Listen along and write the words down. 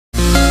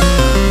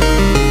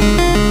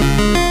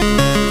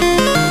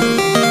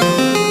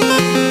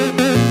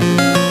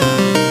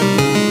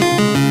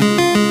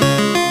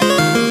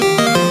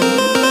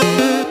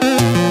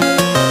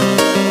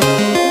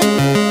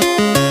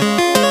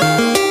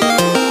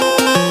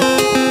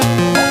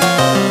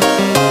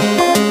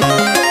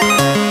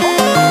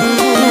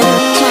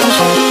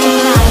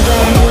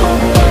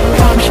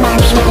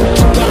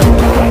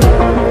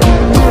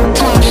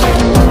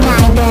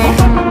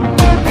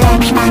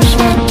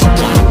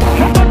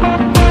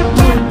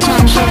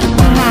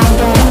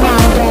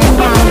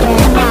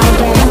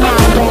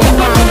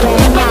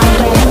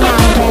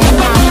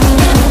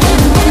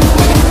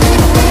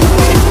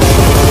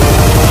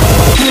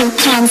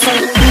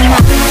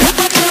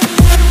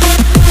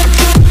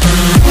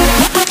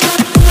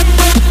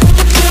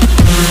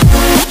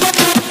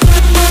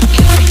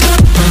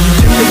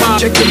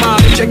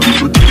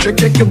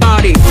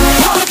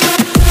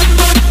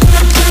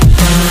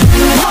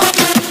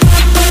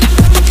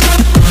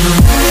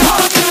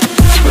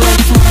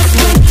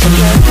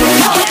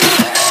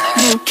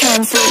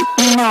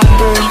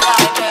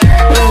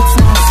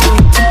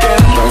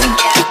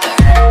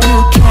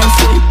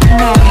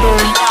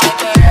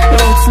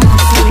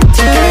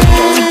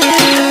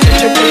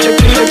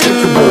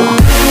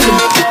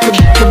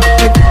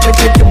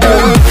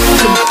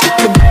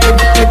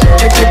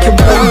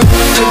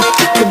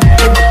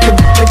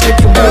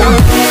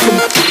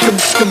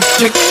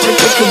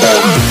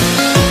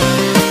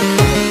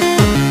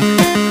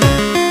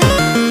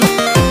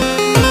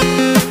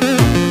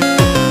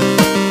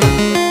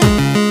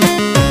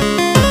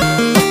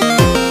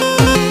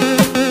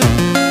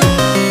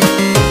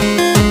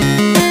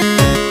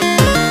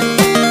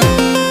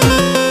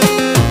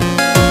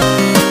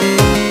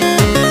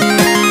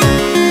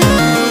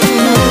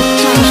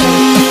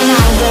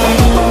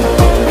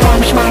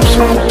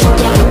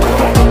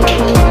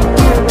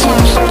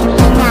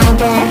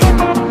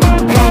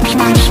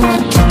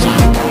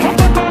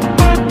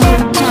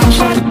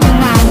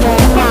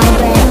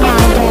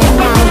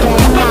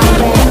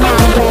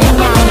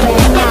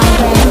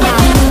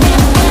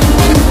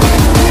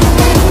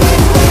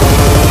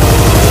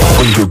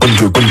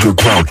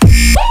underground.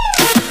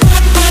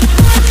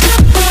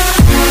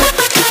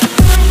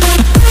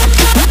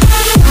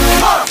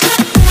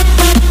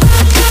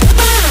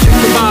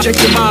 Check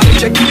your body,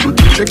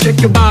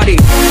 check your body.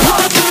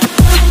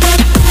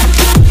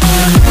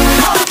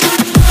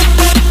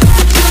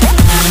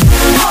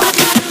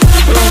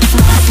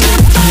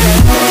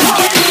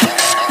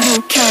 You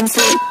can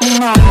sleep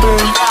number.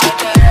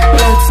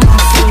 Let's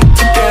not sleep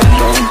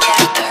together.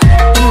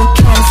 You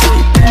can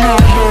sleep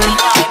number.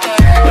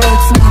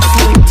 Let's not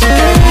sleep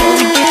together.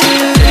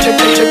 Check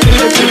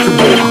your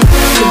body.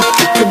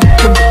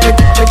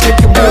 Check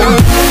your body.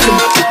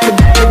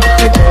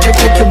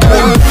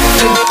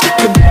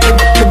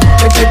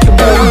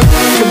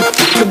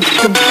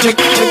 Check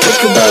your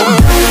body.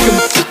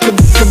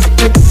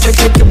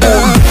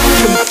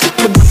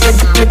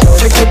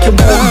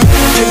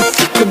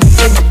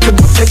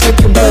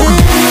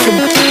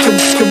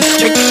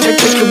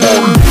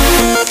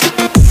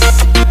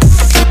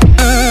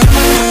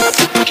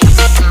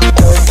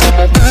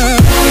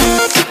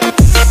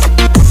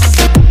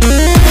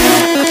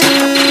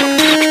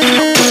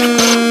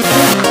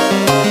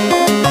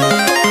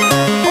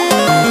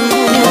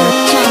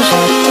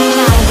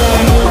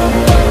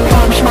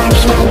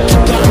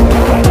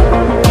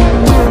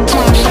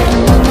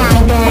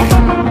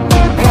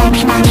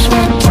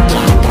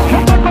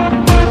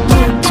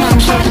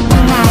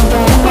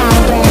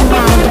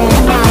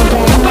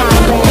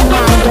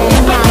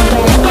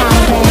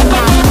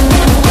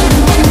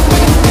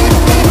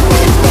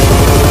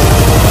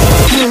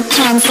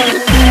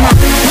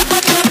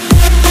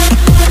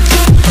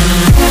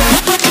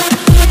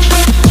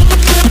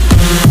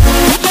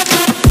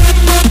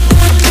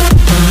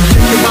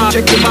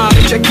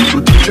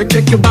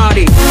 Check your body. Let's not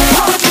sleep together.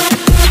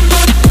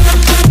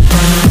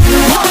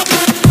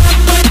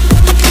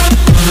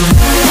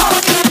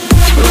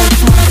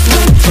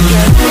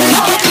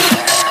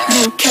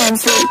 You can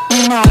sleep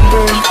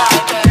number.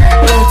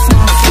 Let's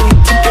not sleep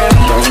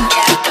together.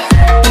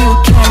 You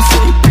can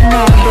sleep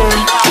number.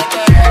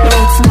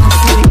 Let's not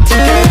sleep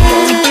together.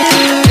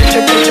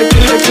 Check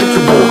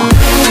your body.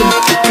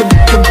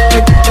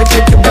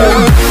 Check your body.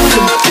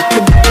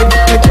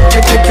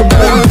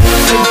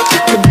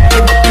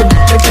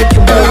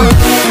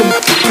 Check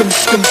your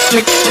body.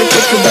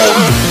 Check your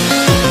body.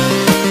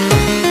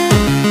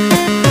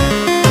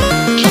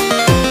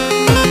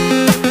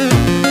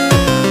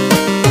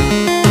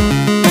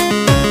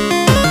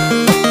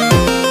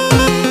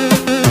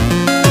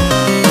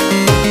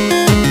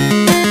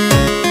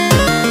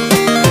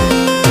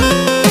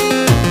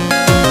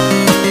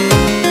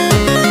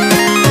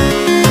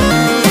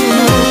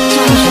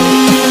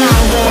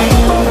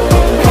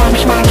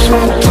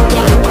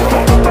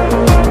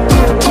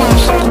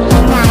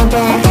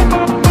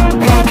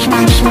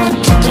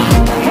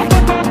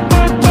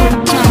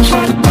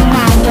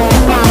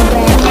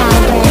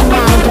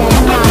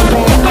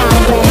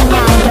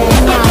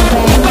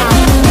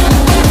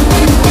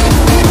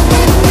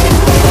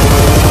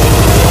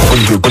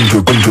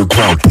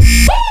 Underground.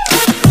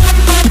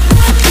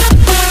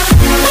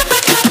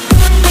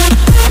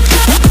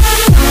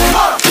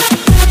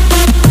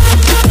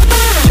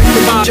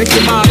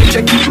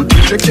 Check your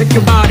body, check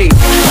your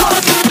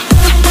body.